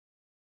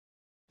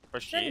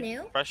Press G.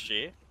 Press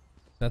G.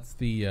 That's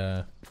the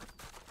No!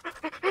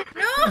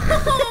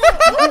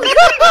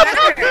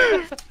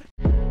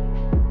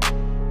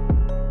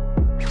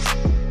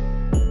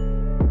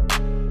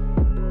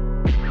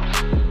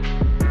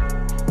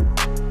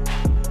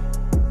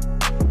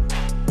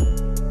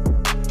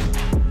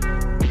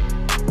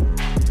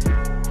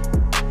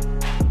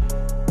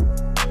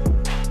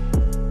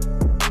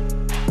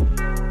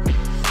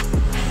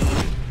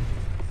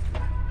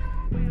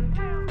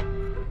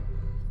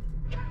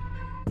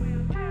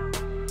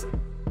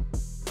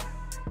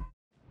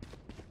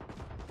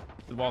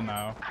 The ball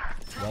now.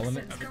 wall in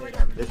it.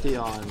 50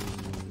 on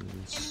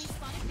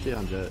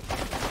Jet.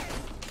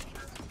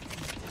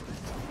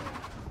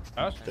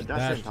 Dash?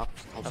 Dash top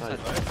side.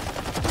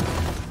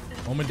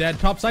 Mom and dad,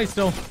 top side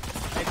still.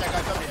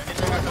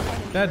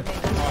 Dead.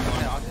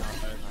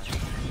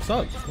 What's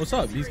up? What's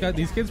up?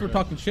 These kids were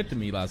talking shit to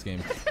me last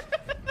game.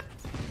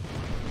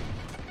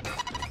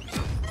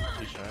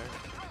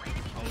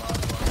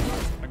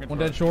 One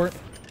dead short.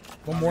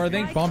 One more, I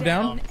think. Bomb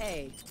down.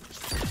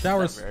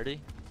 Showers.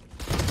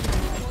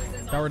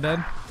 Tower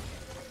dead.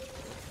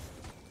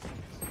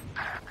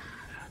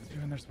 Two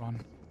in their spawn.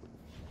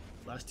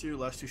 Last two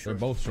short. They're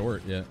both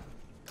short, yeah.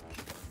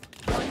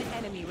 One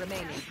enemy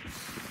remaining.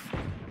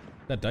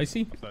 That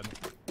dicey? Left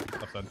side.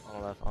 Left side.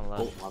 On left, on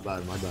left. Oh, my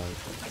bad.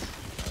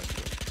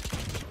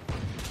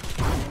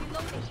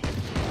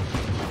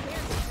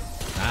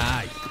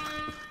 Nice.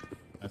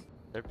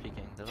 They're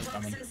peeking. They're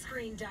coming.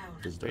 Screen down.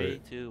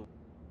 3, 2.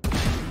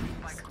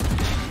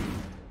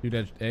 Two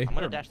dead. A. I'm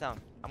gonna dash down.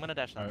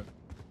 Alright.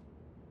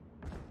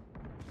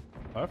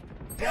 Left?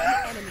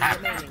 One enemy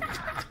remaining.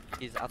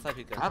 He's outside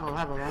hookah. Have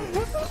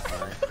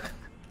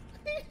him.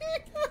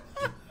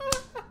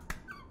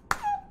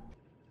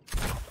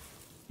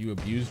 You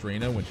abused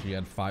Reyna when she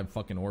had 5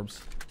 fucking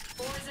orbs.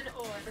 Poison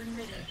orb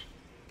emitted.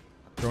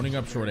 Droning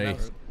up short A.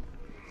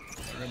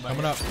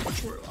 Coming up.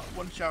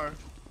 One shower.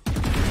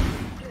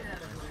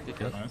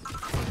 Hookah. Nice.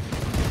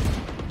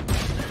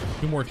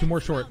 Two more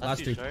short.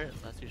 Last two. Short.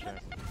 Last two short.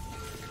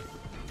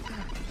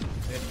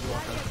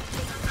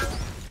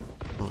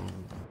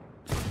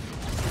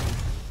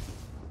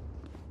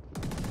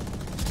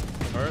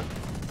 Alright.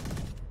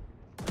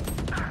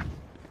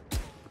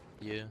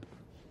 You.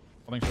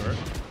 Holding short.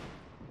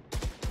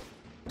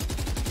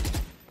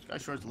 This guy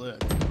short's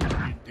lit.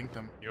 You dinked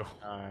him. You.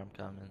 I'm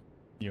coming.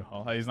 You.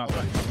 Oh, he's not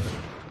left.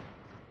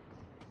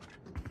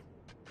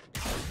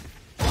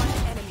 One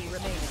enemy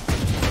remaining.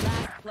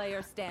 Last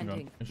player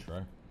standing. Nice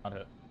try. Not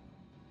hit.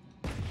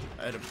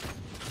 I hit him.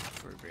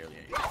 For barely.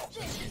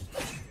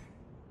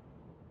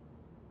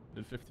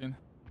 Did 15.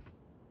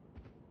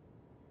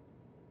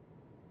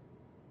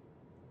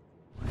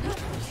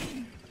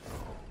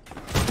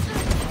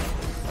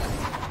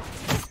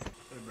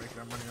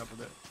 I'm running up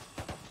with it.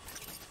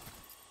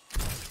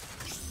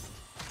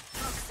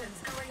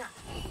 Toxins going up.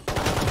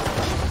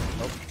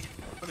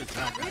 What is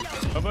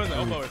that? Elbow is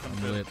elbow or some I'm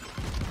shit. lit.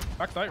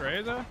 Back tight, right?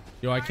 Is that?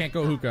 Yo, I can't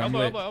go hookah. I'm Elbow,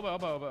 lit. elbow.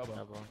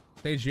 Elbow.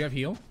 Sage, do you have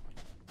heal?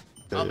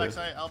 I'll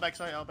backside.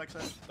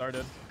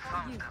 Started.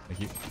 Thank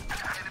you.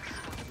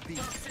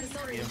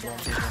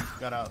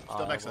 Got out.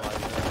 Still backside.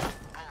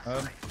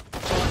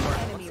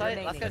 Enemy Last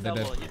remaining. guy's Dead.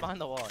 elbow. He's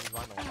behind the wall.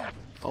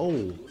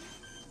 Oh.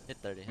 Hit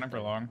 30. Running for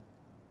long.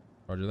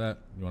 Roger that.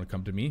 You want to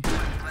come to me?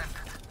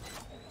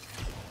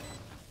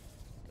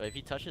 But if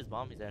he touches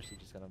bomb, he's actually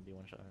just gonna be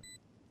one shot.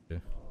 Yeah.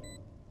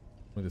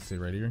 I'm gonna sit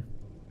right here.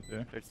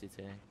 Yeah. Third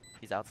CT.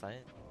 He's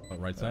outside. Oh,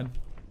 right side.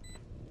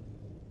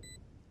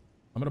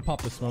 I'm gonna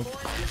pop the smoke.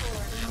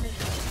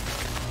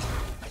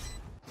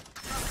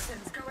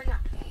 Toxins going up.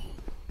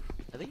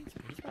 I think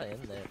he's probably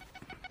in there.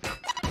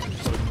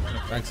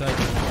 Backside.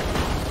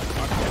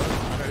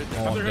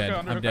 Oh, I'm dead.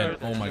 I'm dead.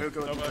 Oh my.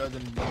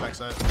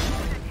 Backside.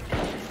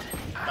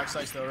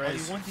 Backside still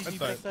raised.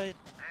 Backside.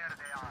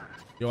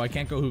 Yo, I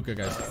can't go hookah,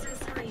 guys.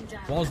 Screen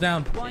down. Wall's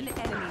down. One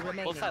enemy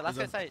remaining. Both side. Last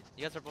guy's side.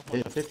 You guys are both.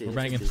 Yeah, 50. We're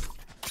banging. I'm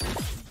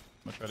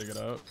gonna try to get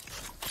out.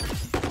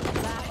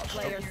 Last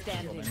player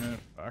standing. Holding it.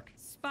 Back. Left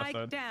Spike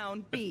side. down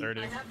Hit B.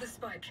 30. I have the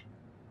spike.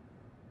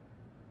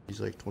 He's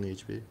like 20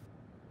 HP.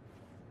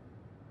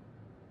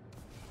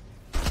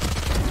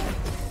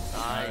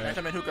 Nice.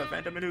 Phantom and hookah.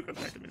 I'm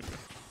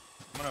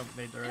gonna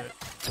make the right.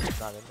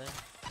 Not in there.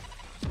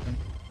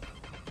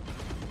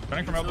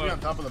 Running from Still be elbow. on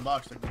top of the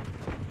box.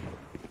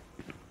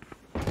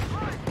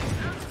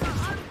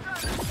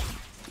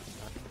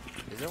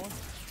 Is there one?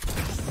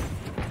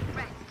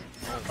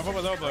 Elbow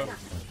with elbow. Oh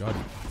God.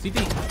 CT.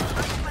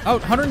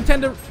 Out.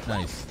 110 to.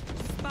 Nice.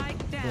 Spike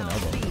Oh, down an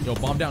elbow. B. Yo,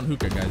 bomb down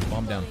hookah, guys.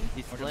 Bomb down.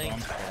 He's Look at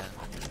flanked. bomb.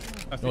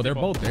 Yeah. That's No, they're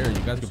ball. both there. You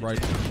guys could probably.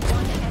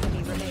 One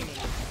enemy remaining.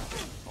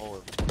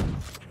 Oh.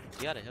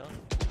 You got a hill?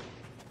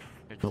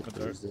 Nope, Good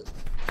that was it.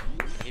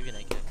 I gave you an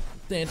AK.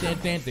 Dan, dan,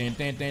 dan, dan,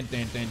 dan, dan,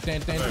 dan, dan, dan,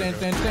 dan,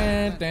 dan,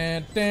 dan,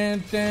 dan,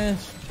 dan, dan.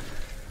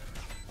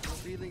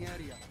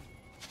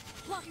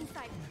 Blocking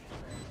sight.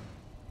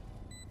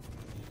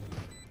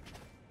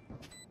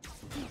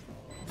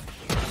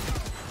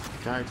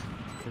 Guys,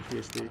 50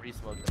 HP.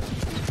 Re-smoke.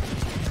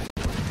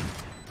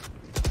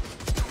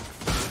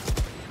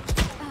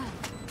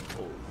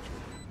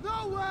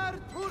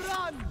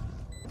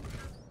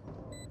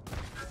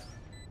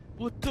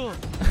 What the?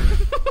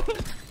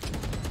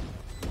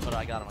 But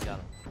I got him.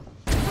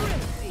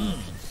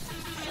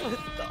 What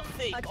the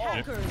fake?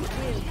 Attackers win.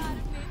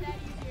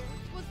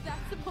 Was that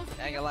supposed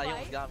to I ain't be gonna a lie, you fight?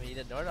 almost got me. You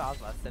didn't order. I was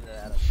about to send it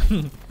at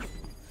him.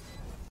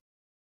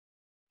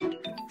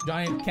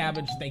 Giant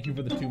Cabbage, thank you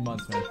for the 2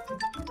 months, man.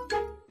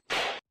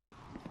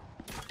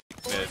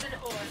 Poison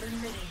orb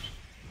emitting.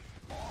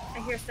 I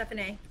hear stuff in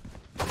A.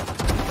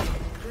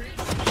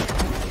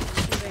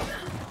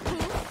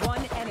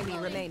 One enemy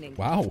remaining.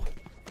 Wow,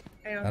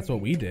 I don't that's think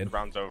what we did.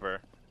 Round's over.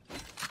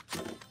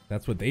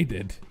 That's what they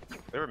did.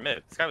 They were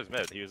mid. This guy was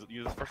mid. He was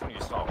the first one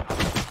you saw.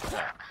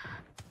 Yeah.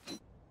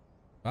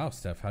 Wow,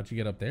 Steph, how'd you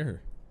get up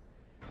there?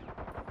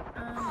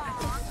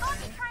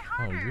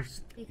 Oh, you're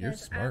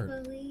because smart.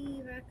 I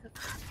believe I could.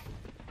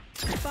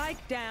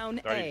 Spike down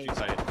Already A. two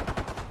side.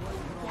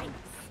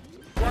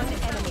 One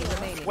enemy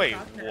remaining. Wait,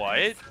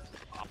 what?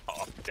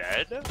 I'm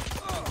dead?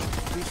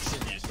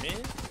 Excuse me?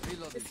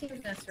 This team's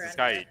gonna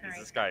surrender.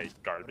 This guy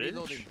garbage?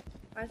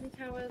 Why is he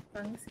kind of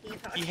Bungsky He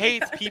talking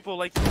hates about it? people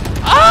like.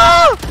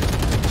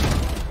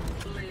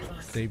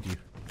 Saved you.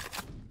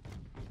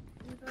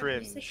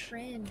 Cringe. He's a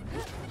cringe.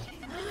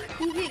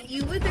 He hit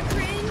you with a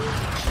cringe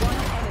One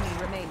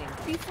enemy remaining.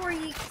 before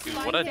he. Dude,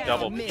 what a down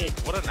double mid. peek.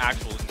 What an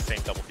actual insane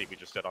double peek we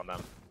just did on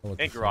them. Oh,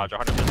 In garage,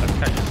 100%. This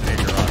guy just stayed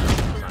in garage.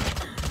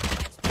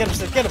 100%. Get him,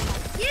 Steph. Get him.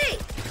 Yay!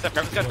 Steph,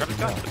 grab his gun, grab his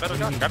gun. The better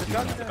gun, grab his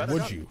gun. The better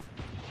Would gun. you?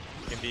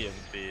 Can be in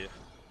B.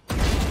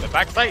 The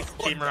backside,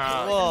 team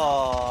round.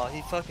 Oh,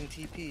 he fucking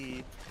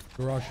TP'd.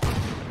 Garage.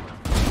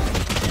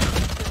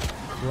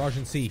 Garage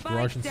and C.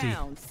 Garage and Spike C.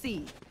 down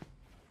C.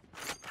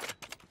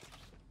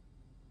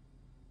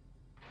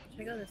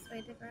 Should I go this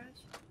way to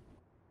garage?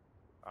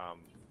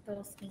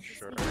 Little sneaky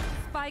Sure. sneak.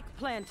 Spike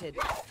planted.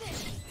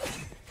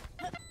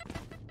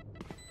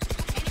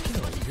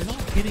 You're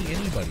not hitting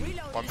anybody.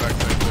 One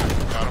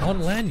backside. Got him. On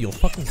land, you'll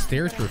fucking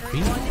stare at your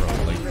feet, bro.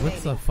 Like,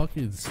 what's the fuck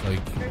is,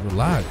 like,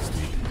 relax,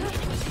 dude.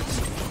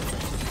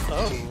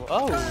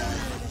 Oh.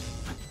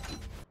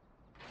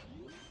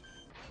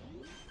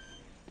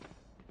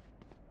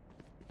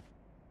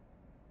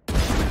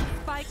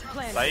 Spike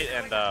planted. Sight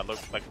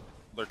and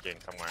lurking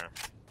somewhere.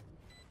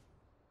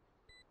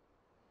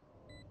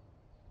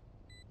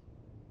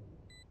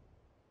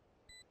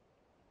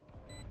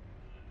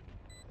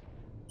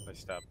 Nice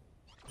step.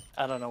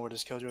 I don't know where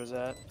this killjoy is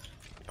at.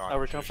 Gone. I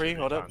recover free,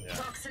 hold up. Yeah.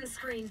 Toxin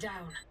screen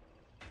down.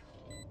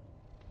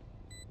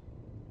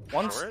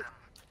 Once. Short?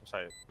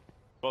 Sight.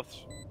 Both.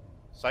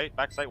 Sight,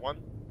 back sight one.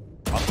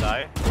 I'll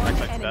die. One Back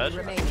sight's enemy dead.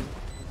 remaining.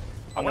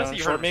 I want to say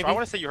you heard him. maybe? I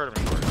want to say you heard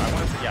him short. I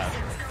want to say yeah.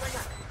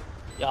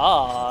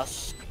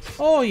 Yas.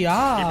 Oh,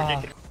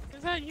 yeah.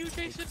 Is that you,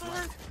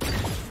 JasonR?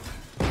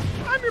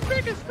 I'm your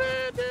biggest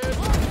fan, dude.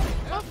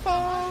 I'm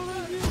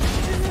following you.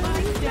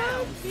 Spike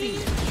down C.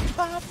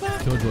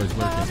 Killjoy's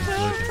lurking.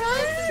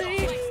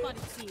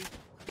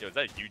 Yo, is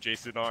that you,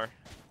 JasonR?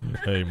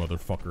 Hey,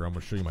 motherfucker, I'm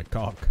gonna show you my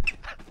cock.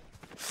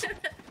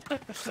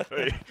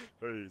 Hey,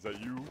 is that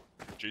you,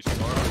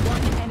 JasonR?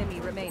 One enemy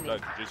remaining. Is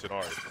that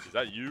JasonR? Is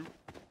that you?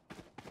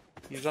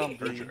 He's on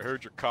Heard B.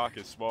 your cock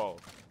is small.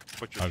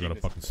 But your I got a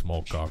penis- fucking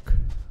small cock,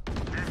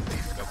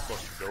 That's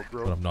fucking dope, but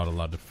bro. I'm not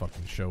allowed to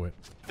fucking show it.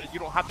 You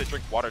don't have to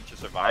drink water to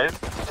survive.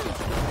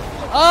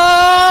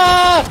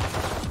 Ah!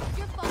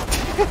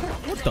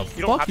 What the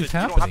You don't fuck have is to.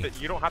 happening?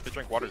 You don't have to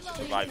drink water to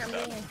survive. I'm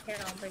Steph. being a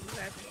kid, I'll bring you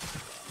back.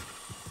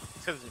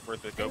 It's because it's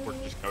worth it. Go. We're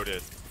just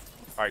coded.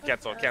 All right,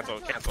 cancel. Alright,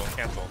 not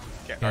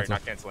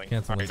canceling.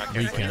 Cancel. Alright, not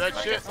Recant. canceling. That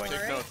Not shit. canceling.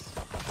 Take notes.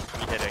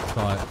 Hitting.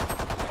 Saw it.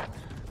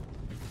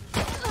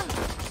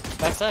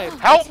 Backside.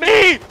 Help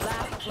me!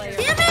 Last player.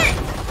 Damn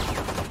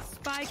it!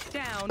 Spike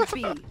down B.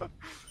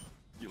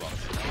 You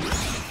lost.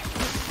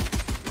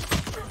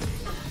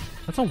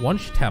 That's a one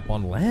tap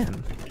on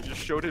land. He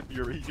just showed him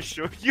your. He just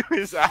showed you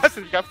his ass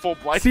and he got full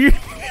blind. See?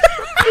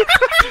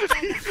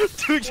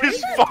 Dude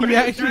just farted. He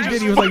actually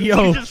did. He was like,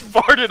 yo. He just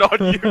farted on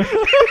you.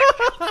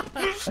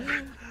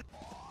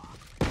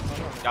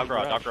 Down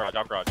garage.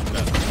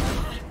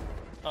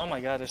 Oh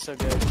my god, they're so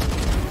good.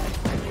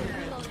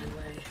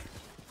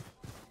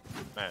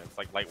 Man, it's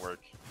like light work.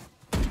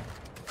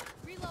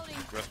 Reloading.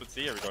 Rest with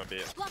C or we going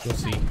B? Go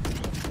see.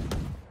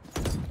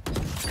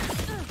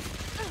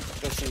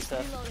 Go see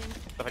stuff. Reloading.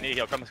 Steph, I need a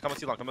heal. Come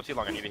see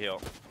long. I need a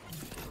heal.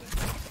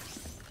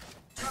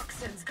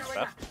 Toxins going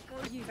Steph? up.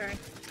 Oh, you. Sorry.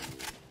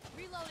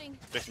 Reloading.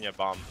 Fixing your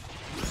bomb.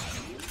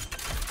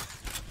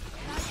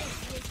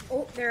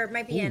 Oh, there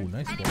might be Ooh, in.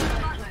 nice ball.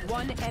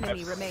 One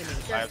enemy remaining.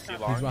 I have C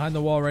He's long. behind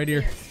the wall right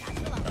here.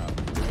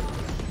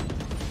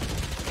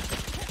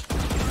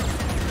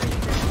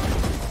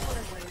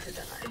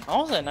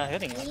 How was I not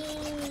hitting him?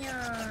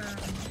 Damn.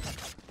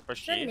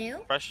 Fresh that G. new?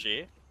 Fresh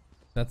G.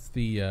 That's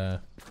the, No!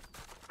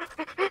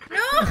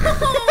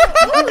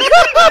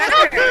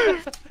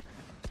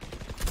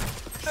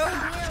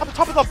 On the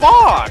top of the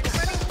box!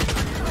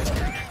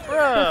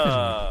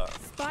 Bruh!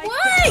 Spike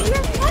What?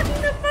 You're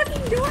blocking the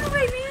fucking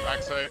doorway, man!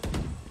 Backside.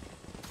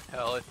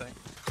 Hell, I think.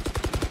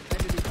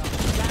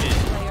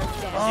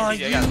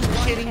 player standing.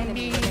 CT, Kidding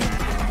me?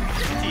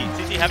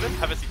 CT, heaven?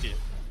 Heaven CT.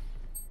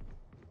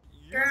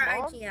 Girl, I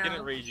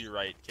didn't raise you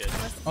right, kid.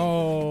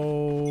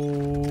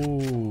 Oh.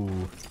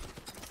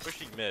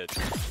 Pushing mid.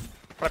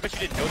 But I bet you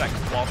didn't know that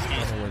Kowalski. I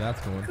don't know where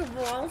that's going.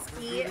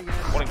 Kowalski.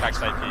 Holding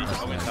backside P.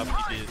 Oh, wait, tough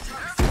PT is.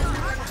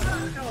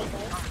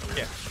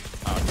 Yeah.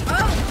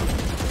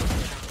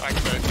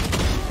 Backside.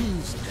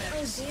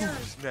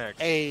 Who's next?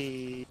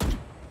 Hey.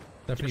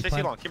 Definitely Stay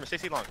plant. long. Kimmer,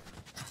 stay long.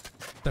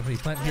 Definitely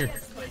plant here.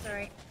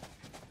 Sorry.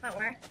 Not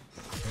where?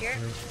 Here?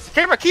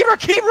 Kimmer! Enemy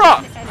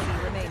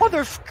remaining.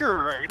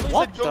 Motherfucker!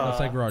 What the? Left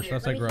side garage.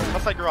 Left side garage.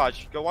 Left side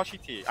garage. Go watch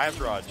ET. I have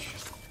garage.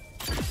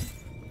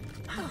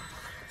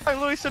 I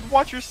literally said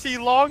watch your C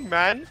long,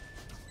 man.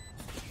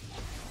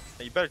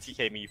 Hey, you better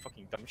TK me, you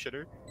fucking dumb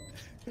shitter.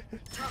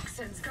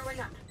 Toxins going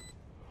up.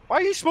 Why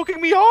are you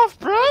smoking me off,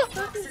 bruh?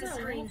 Toxins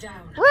rain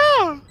down.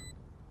 Bruh!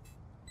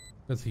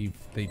 Because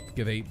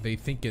they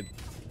think it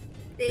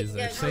is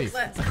safe.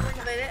 I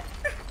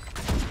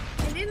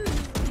didn't.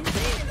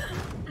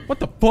 What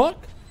the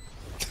fuck?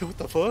 What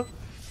the fuck?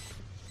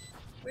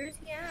 Where's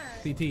he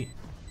at? CT.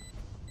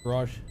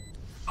 Garage.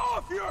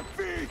 Off your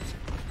feet!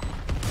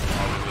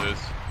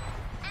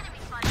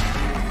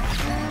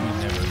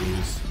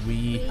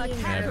 We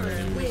never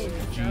lose.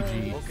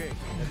 GG. Okay.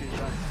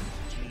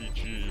 GG.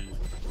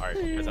 Alright,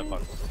 guys have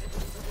fun.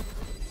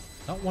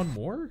 Not one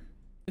more?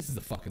 This is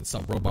the fucking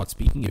sub robot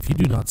speaking. If you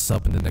do not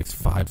sub in the next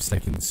 5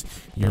 seconds,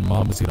 your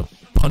mom is gonna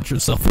punch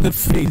herself in the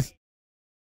face.